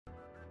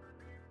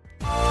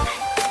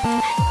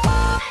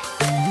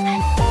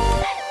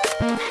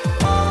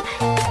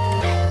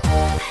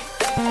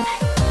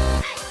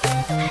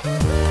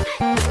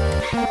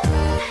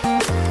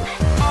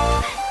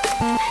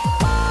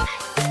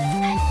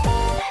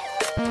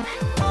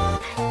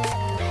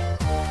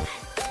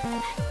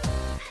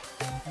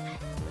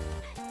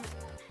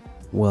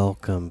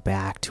Welcome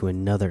back to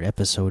another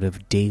episode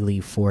of Daily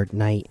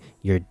Fortnite,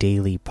 your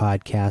daily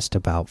podcast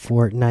about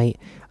Fortnite.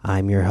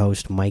 I'm your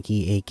host,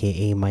 Mikey,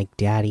 aka Mike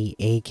Daddy,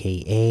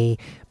 aka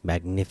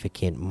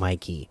Magnificent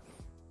Mikey.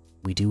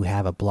 We do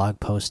have a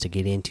blog post to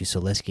get into, so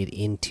let's get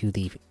into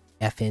the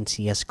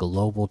FNCS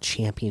Global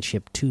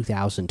Championship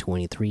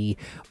 2023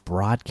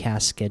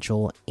 broadcast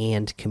schedule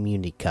and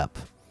Community Cup.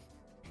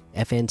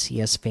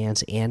 FNCS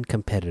fans and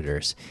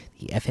competitors,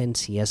 the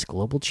FNCS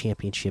Global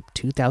Championship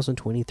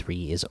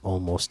 2023 is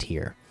almost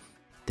here.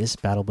 This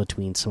battle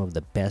between some of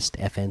the best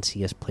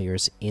FNCS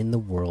players in the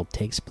world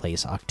takes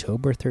place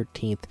October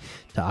 13th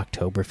to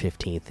October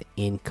 15th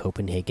in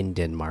Copenhagen,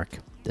 Denmark.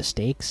 The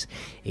stakes?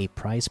 A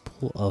prize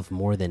pool of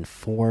more than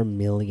 $4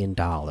 million.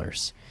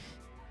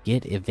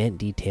 Get event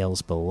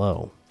details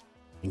below,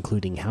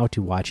 including how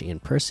to watch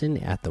in person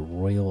at the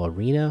Royal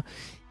Arena,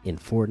 in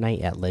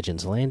Fortnite at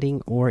Legends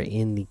Landing, or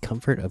in the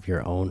comfort of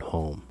your own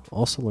home.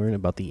 Also learn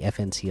about the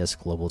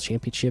FNCS Global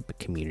Championship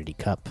Community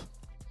Cup.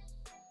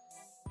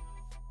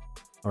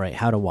 Alright,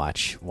 how to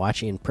watch.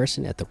 Watch in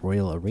person at the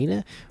Royal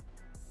Arena.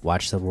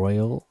 Watch the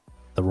Royale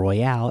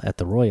at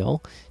the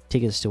Royal.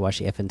 Tickets to watch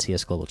the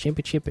FNCS Global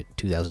Championship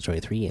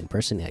 2023 in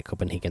person at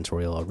Copenhagen's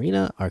Royal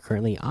Arena are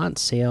currently on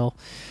sale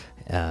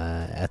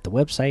at the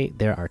website.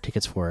 There are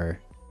tickets for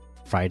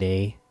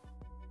Friday,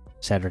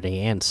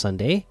 Saturday, and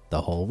Sunday,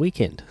 the whole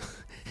weekend.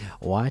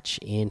 Watch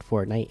in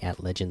Fortnite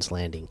at Legends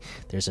Landing.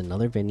 There's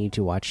another venue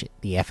to watch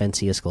the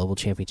FNCS Global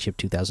Championship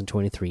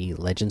 2023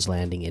 Legends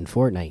Landing in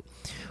Fortnite.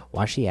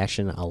 Watch the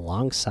action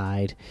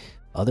alongside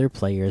other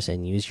players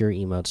and use your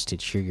emotes to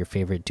cheer your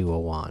favorite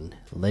duo on.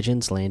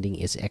 Legends Landing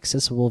is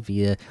accessible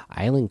via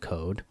island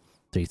code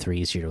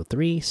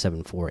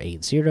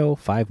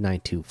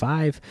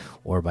 3303-7480-5925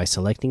 or by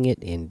selecting it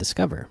in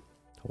Discover.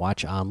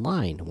 Watch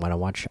online. Want to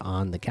watch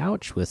on the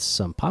couch with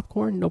some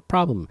popcorn? No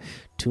problem.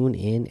 Tune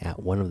in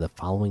at one of the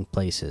following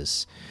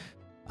places.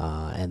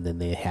 And then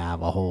they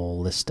have a whole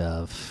list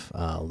of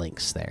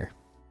links there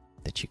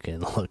that you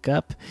can look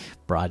up.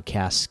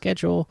 Broadcast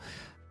schedule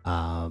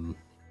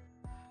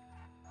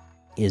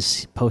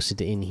is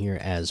posted in here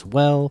as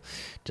well.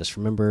 Just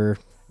remember,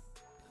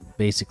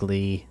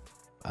 basically,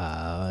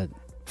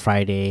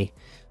 Friday,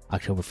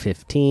 October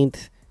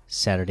 15th,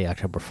 Saturday,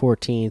 October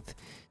 14th,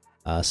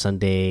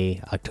 Sunday,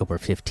 October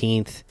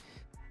 15th.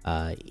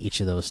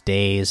 Each of those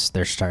days,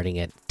 they're starting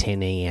at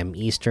 10 a.m.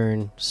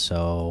 Eastern.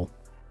 So,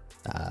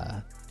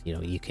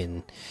 you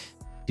can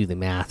do the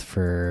math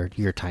for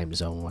your time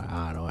zone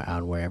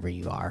on wherever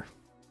you are.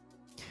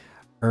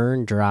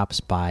 Earn drops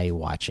by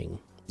watching.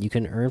 You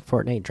can earn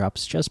Fortnite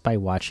drops just by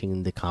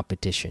watching the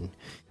competition.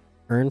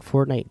 Earn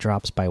Fortnite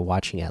drops by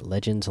watching at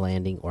Legends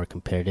Landing or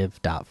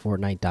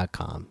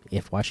competitive.fortnite.com.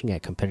 If watching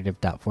at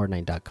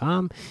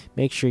competitive.fortnite.com,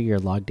 make sure you're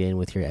logged in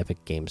with your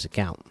Epic Games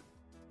account.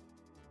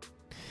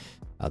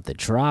 The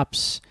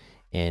drops,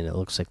 and it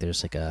looks like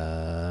there's like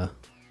a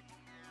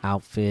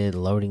outfit,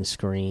 loading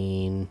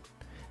screen,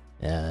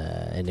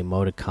 an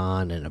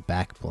emoticon, and a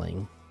back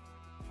bling.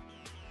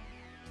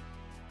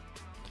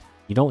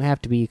 You don't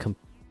have to be a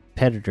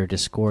competitor to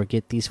score.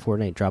 Get these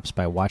Fortnite drops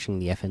by watching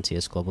the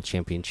FNCS Global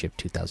Championship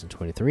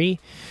 2023.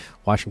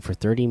 Watching for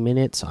 30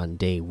 minutes on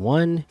day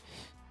 1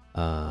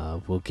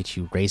 will get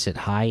you Raise It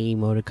High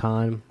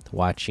emoticon.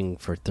 Watching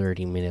for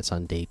 30 minutes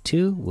on day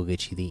 2 will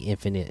get you the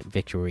Infinite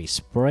Victory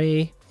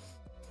Spray.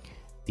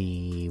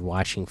 The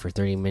watching for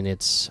 30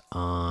 minutes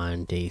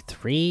on day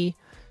 3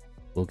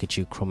 will get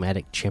you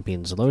Chromatic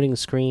Champions loading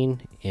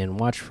screen. And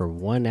watch for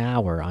 1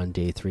 hour on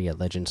day 3 at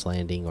Legends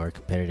Landing or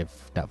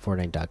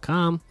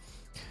competitive.fortnite.com.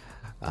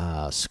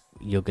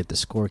 You'll get the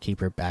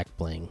Scorekeeper back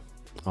bling.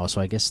 Also,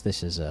 I guess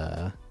this is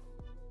the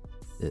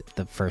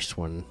first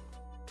one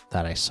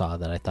that I saw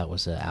that I thought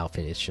was an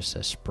outfit. It's just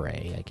a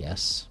spray, I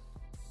guess.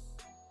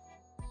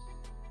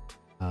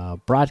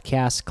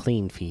 Broadcast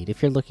clean feed.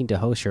 If you're looking to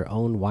host your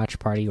own watch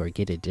party or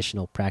get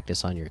additional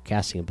practice on your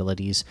casting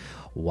abilities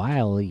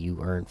while you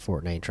earn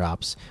Fortnite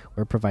drops,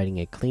 we're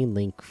providing a clean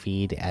link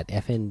feed at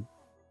fn.gg/clean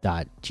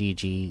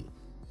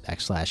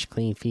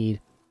feed.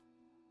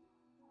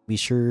 Be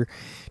sure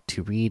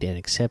to read and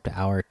accept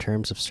our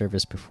terms of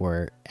service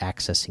before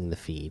accessing the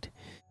feed.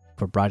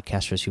 For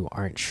broadcasters who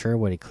aren't sure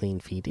what a clean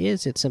feed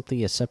is, it's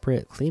simply a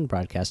separate, clean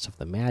broadcast of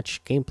the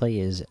match.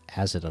 Gameplay is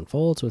as it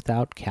unfolds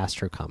without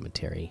caster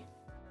commentary.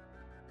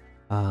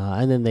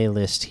 And then they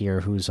list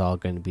here who's all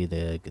going to be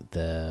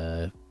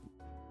the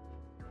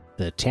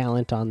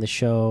talent on the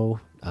show,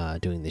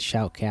 doing the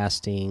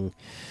shoutcasting.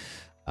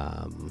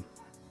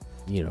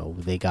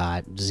 They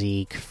got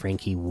Zeke,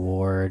 Frankie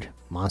Ward,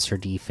 Monster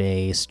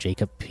D-Face,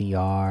 Jacob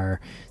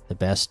PR, The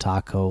Best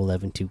Taco,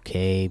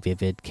 112K,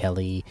 Vivid,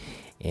 Kelly,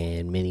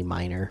 and Mini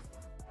Miner.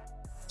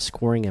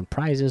 Scoring and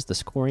prizes. The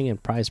scoring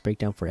and prize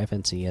breakdown for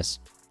FNCS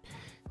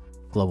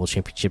Global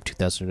Championship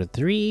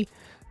 2003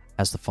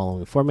 has the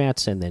following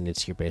formats, and then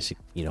it's your basic,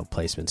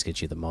 placements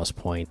get you the most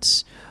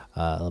points.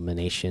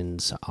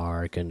 Eliminations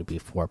are going to be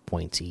 4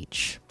 points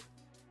each.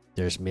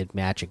 There's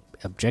mid-match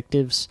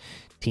objectives.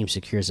 Team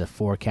secures a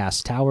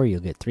forecast tower, you'll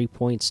get 3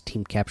 points.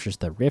 Team captures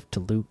the rift to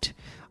loot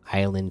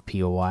Island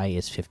POI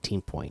is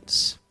 15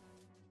 points.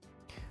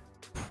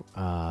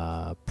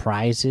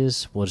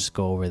 Prizes, we'll just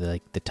go over the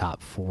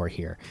top 4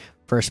 here.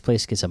 First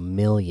place gets 1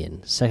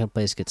 million. Second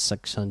place gets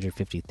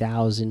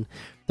 650,000.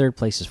 Third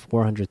place is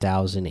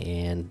 400,000,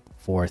 and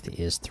fourth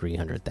is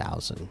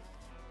 300,000.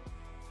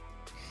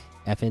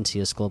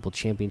 FNCS Global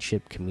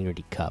Championship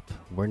Community Cup.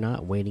 We're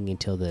not waiting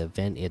until the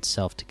event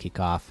itself to kick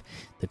off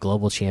the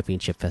Global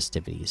Championship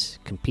festivities.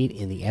 Compete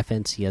in the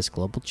FNCS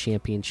Global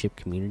Championship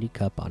Community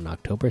Cup on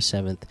October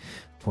 7th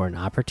for an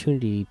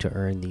opportunity to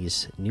earn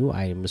these new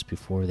items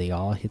before they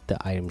all hit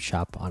the item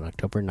shop on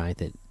October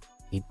 9th at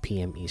 8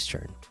 p.m.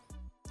 Eastern.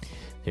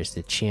 There's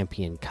the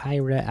Champion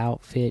Kyra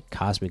outfit,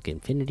 Cosmic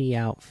Infinity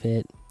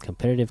outfit,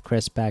 Competitive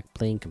Crest back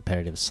bling,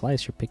 Competitive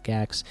Slicer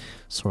pickaxe,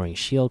 Soaring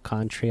Shield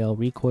contrail,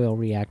 Recoil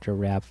Reactor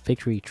wrap,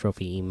 Victory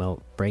Trophy emote,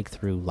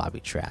 Breakthrough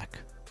lobby track.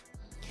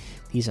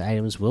 These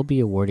items will be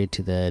awarded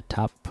to the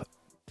top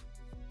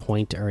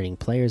point earning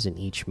players in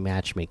each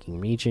matchmaking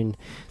region.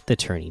 The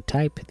tourney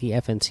type, the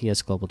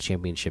FNCS Global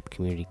Championship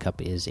Community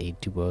Cup, is a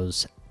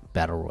duos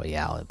battle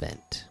royale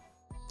event.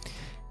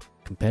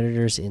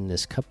 Competitors in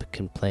this cup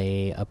can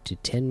play up to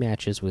 10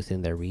 matches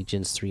within their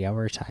region's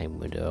 3-hour time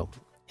window,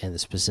 and the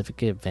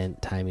specific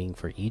event timing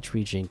for each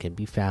region can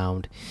be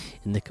found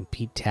in the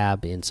Compete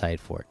tab inside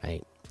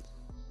Fortnite.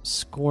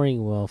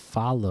 Scoring will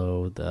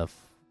follow the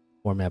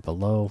format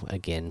below.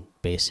 Again,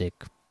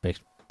 basic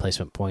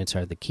placement points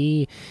are the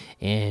key,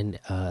 and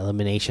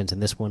eliminations in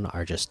this one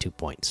are just 2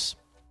 points.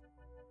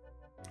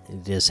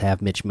 It does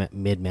have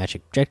mid-match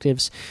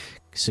objectives.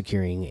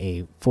 Securing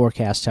a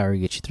forecast tower will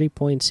get you 3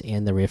 points,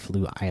 and the Rift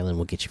Loot Island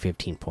will get you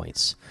 15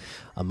 points.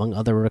 Among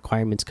other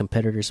requirements,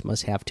 competitors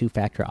must have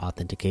 2-factor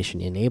authentication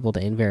enabled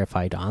and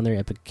verified on their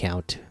Epic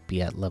account,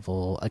 be at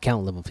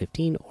account level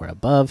 15 or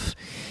above,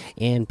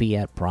 and be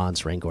at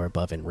bronze rank or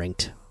above in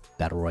ranked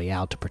battle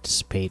royale to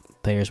participate.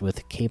 Players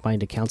with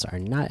K-Bind accounts are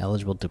not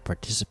eligible to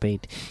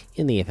participate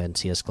in the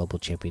FNCS Global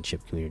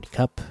Championship Community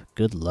Cup.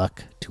 Good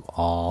luck to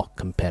all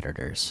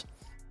competitors.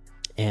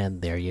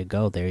 And there you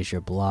go. There's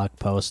your blog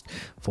post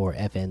for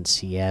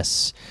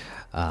FNCS.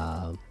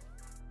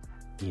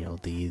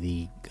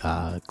 The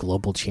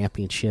global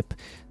championship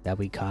that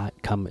we got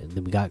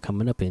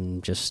coming up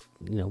in just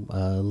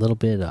a little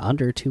bit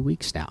under 2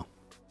 weeks now.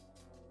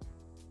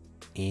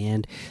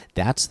 And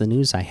that's the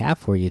news I have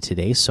for you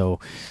today. So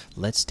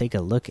let's take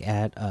a look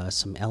at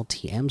some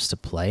LTMs to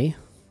play.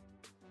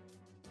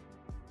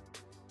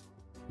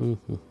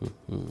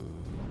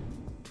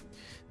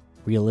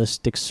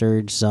 Realistic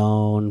Surge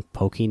Zone,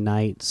 Poke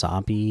Night,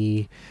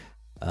 Zombie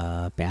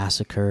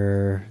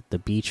Massacre, the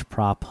Beach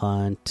Prop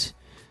Hunt,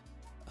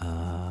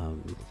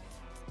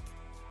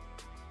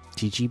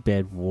 GG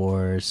Bed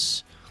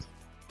Wars,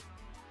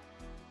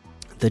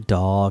 The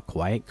Dog,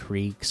 Quiet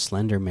Creek,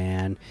 Slender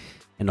Man,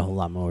 and a whole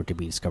lot more to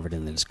be discovered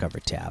in the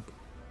Discover tab.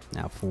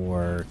 Now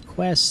for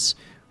quests,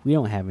 we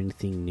don't have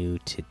anything new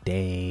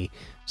today,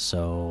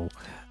 so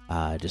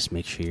just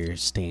make sure you're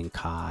staying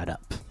caught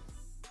up.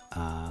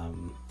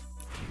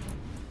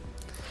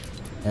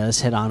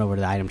 Let's head on over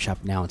to the item shop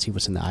now and see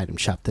what's in the item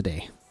shop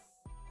today.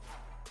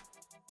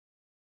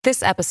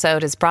 This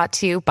episode is brought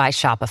to you by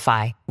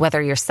Shopify.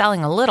 Whether you're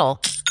selling a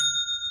little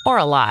or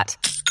a lot,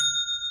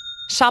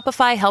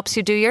 Shopify helps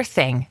you do your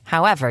thing,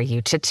 however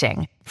you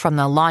cha-ching. From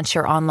the launch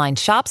your online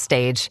shop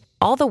stage,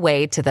 all the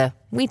way to the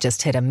we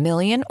just hit 1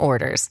 million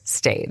orders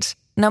stage.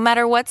 No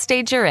matter what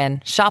stage you're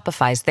in,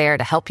 Shopify's there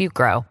to help you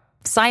grow.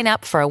 Sign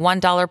up for a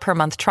 $1 per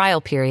month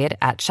trial period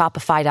at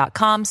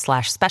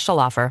shopify.com/special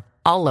offer,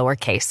 all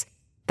lowercase.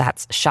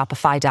 That's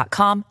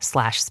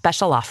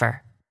shopify.com/special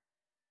offer.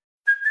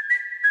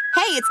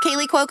 Hey, it's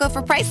Kaylee Cuoco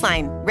for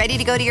Priceline. Ready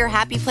to go to your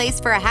happy place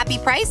for a happy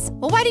price?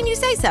 Well, why didn't you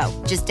say so?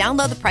 Just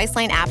download the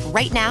Priceline app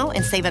right now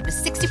and save up to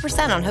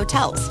 60% on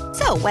hotels.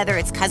 So whether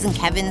it's Cousin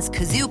Kevin's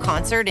Kazoo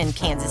Concert in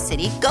Kansas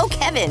City, go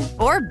Kevin,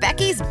 or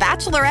Becky's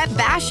Bachelorette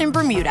Bash in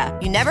Bermuda,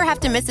 you never have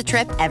to miss a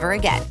trip ever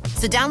again.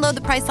 So download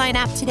the Priceline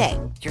app today.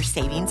 Your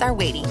savings are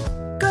waiting.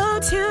 Go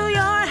to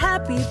your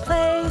happy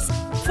place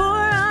for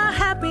a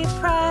happy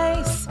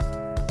price.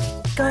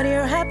 Go to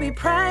your happy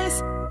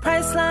price,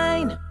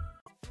 Priceline.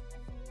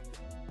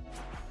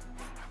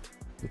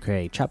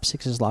 Okay, Chop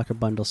 6's locker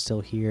bundle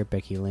still here.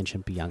 Becky Lynch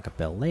and Bianca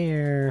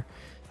Belair.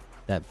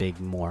 That big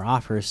more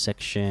offers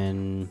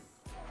section.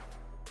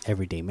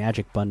 Everyday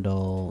Magic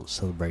bundle.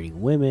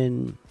 Celebrating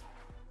women.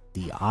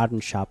 The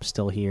Auden shop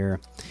still here.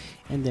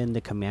 And then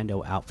the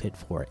Commando outfit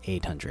for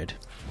 800.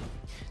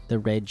 The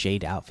Red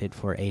Jade outfit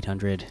for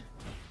 800.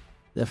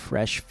 The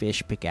Fresh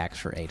Fish pickaxe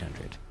for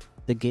 800.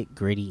 The Get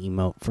Gritty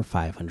emote for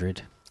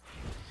 500.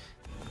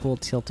 Full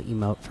Tilt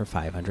emote for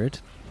 500.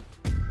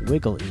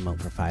 Wiggle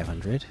emote for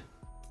 500.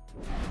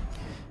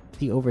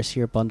 The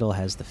Overseer bundle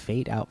has the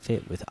Fate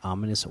outfit with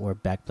Ominous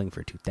Orb backbling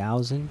for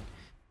 2000.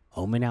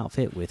 Omen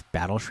outfit with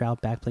Battle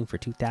Shroud backbling for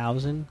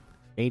 2000.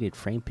 Faded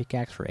Frame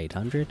pickaxe for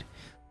 800.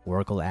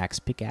 Oracle Axe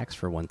pickaxe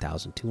for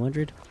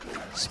 1200.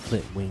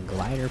 Split Wing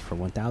glider for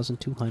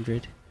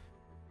 1200.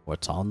 Or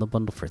it's all in the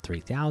bundle for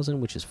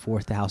 3000, which is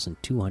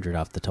 4200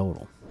 off the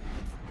total.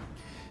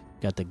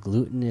 Got the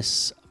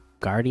Glutinous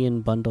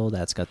Guardian bundle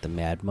that's got the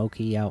Mad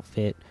Moki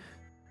outfit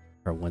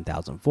for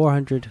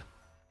 1,400.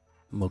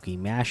 Moki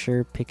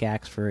Masher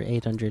pickaxe for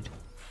 800.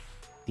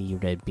 The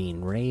Red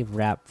Bean Rave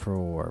wrap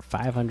for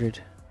 500.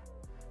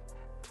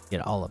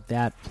 Get all of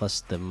that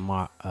plus the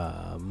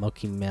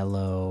Moki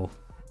Mellow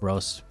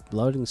roast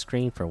loading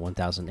screen for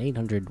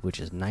 1,800, which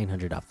is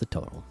 900 off the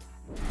total.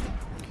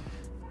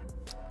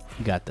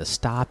 We got the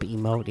Stop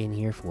emote in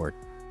here for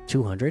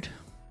 200.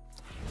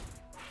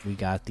 We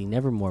got the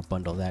Nevermore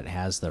bundle that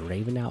has the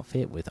Raven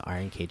outfit with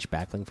Iron Cage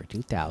backbling for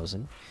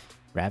 2,000.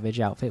 Ravage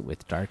outfit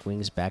with Dark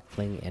Wings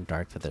backbling and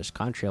Dark Feathers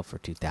contrail for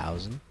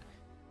 2,000.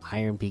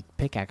 Iron Beak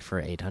pickaxe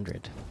for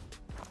 800.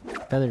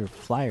 Feather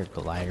Flyer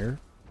glider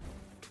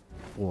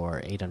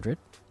for 800.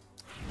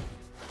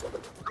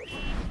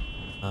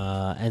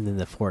 And then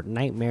the Fort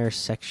Nightmare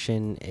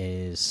section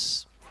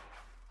is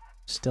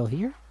still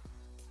here.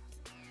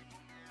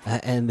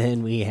 And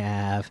then we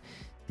have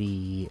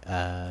the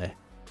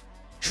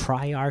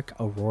Triarch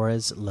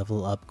Aurora's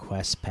Level Up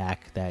Quest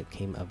Pack that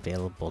came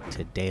available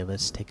today.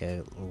 Let's take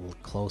a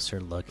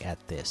closer look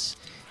at this.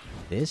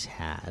 This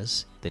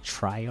has the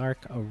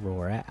Triarch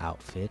Aurora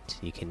outfit.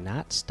 You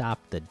cannot stop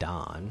the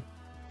dawn.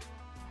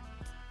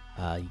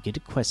 You get a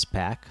quest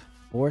pack.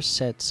 4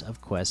 sets of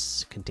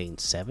quests contain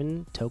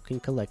 7 token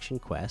collection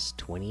quests,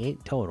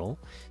 28 total.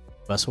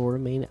 Quests will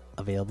remain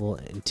available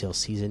until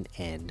season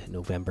end,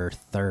 November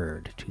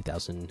 3rd,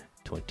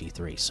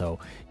 2023. So,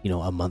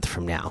 a month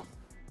from now.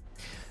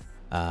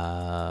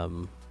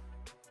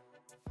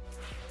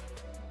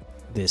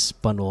 This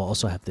bundle will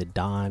also have the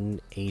Dawn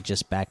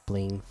Aegis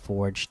backbling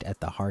forged at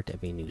the heart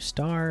of a new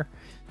star,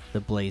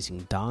 the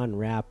Blazing Dawn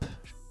wrap,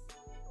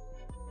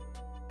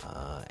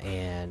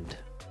 and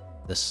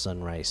the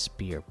Sunrise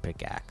Spear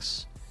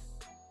pickaxe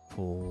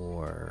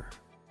for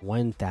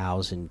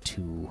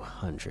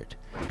 1,200.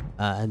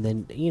 And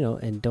then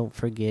and don't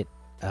forget,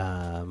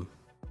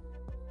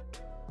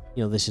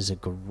 this is a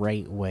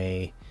great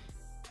way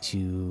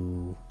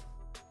to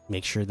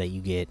make sure that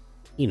you get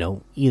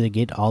either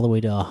get all the way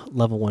to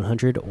level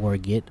 100 or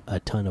get a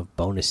ton of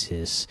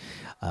bonuses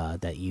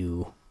that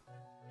you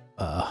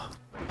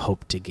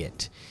hope to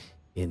get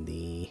in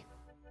the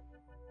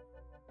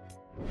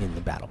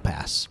battle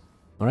pass.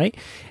 All right,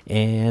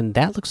 and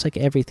that looks like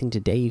everything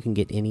today. You can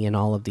get any and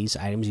all of these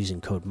items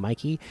using code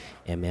Mikey,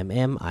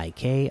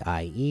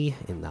 MMMIKIE,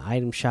 in the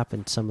item shop,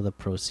 and some of the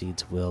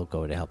proceeds will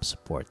go to help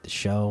support the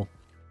show.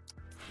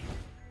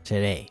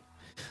 Today,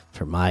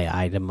 for my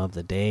item of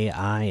the day,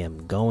 I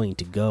am going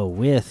to go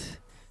with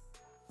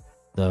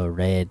the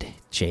Red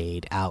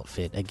Jade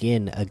outfit.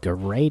 Again, a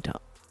great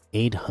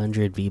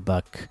 800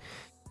 V-Buck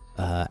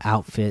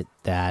outfit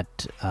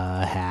that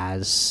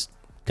has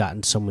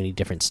gotten so many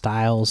different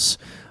styles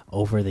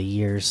over the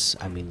years.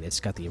 I mean, it's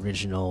got the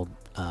original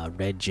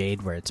Red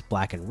Jade where it's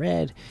black and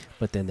red,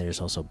 but then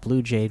there's also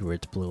Blue Jade where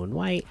it's blue and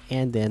white,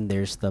 and then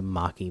there's the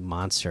Maki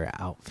Monster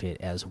outfit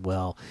as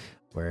well,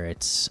 where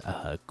it's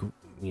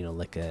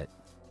like a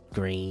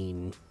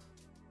green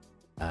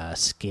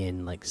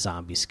skin, like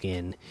zombie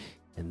skin,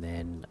 and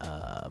then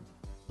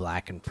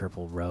black and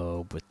purple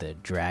robe with the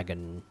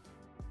dragon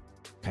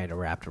kind of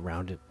wrapped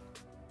around it.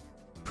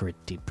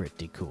 Pretty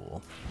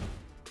cool.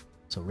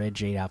 So Red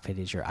Jade outfit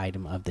is your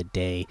item of the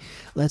day.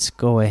 Let's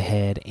go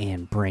ahead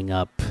and bring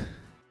up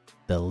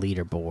the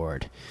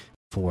leaderboard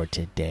for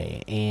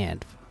today.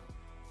 And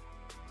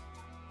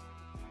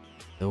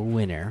the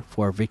winner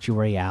for Victory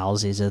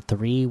Royales is a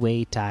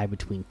 3-way tie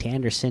between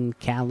Tanderson,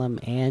 Callum,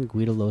 and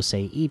Guido Lose,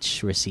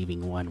 each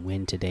receiving 1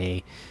 win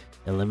today.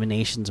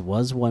 Eliminations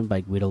was won by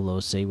Guido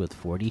Lose with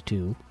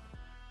 42.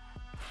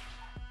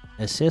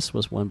 Assist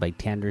was won by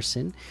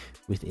Tanderson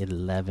with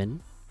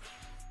 11.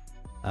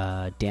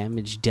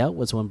 Damage dealt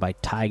was won by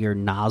Tiger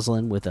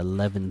Noslin with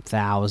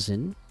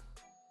 11,000.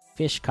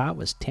 Fish caught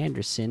was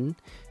Tanderson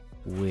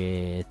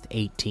with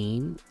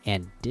 18,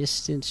 and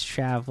distance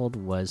traveled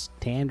was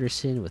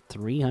Tanderson with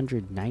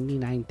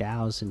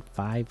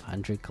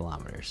 399,500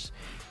 kilometers.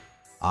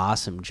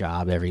 Awesome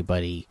job,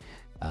 everybody.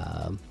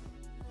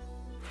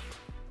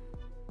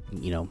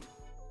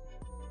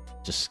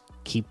 Just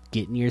keep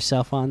getting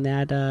yourself on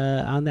that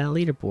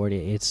leaderboard.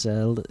 It's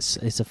a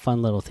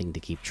fun little thing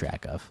to keep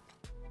track of.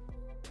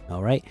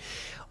 All right,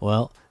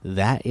 well,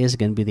 that is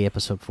going to be the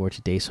episode for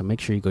today, so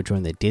make sure you go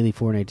join the Daily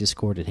Fortnite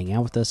Discord and hang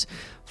out with us.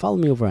 Follow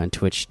me over on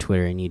Twitch,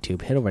 Twitter, and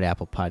YouTube. Head over to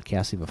Apple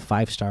Podcasts, leave a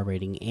 5-star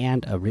rating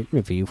and a written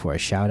review for a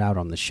shout out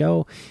on the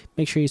show.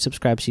 Make sure you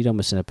subscribe so you don't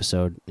miss an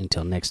episode.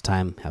 Until next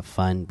time, have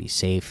fun, be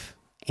safe,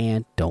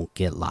 and don't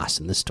get lost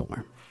in the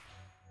storm.